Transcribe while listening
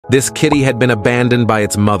This kitty had been abandoned by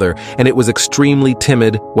its mother, and it was extremely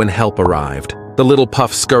timid when help arrived. The little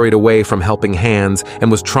puff scurried away from helping hands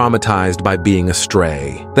and was traumatized by being a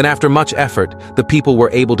stray. Then after much effort, the people were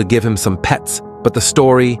able to give him some pets, but the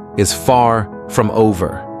story is far from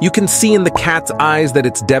over. You can see in the cat's eyes that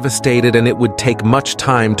it's devastated and it would take much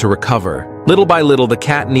time to recover. Little by little, the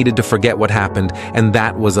cat needed to forget what happened, and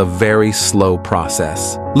that was a very slow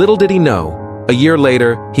process. Little did he know, a year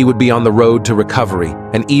later, he would be on the road to recovery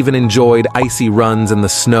and even enjoyed icy runs in the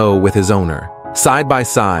snow with his owner. Side by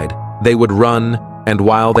side, they would run, and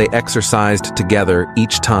while they exercised together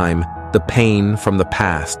each time, the pain from the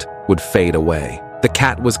past would fade away. The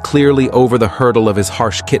cat was clearly over the hurdle of his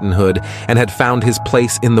harsh kittenhood and had found his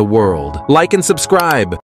place in the world. Like and subscribe!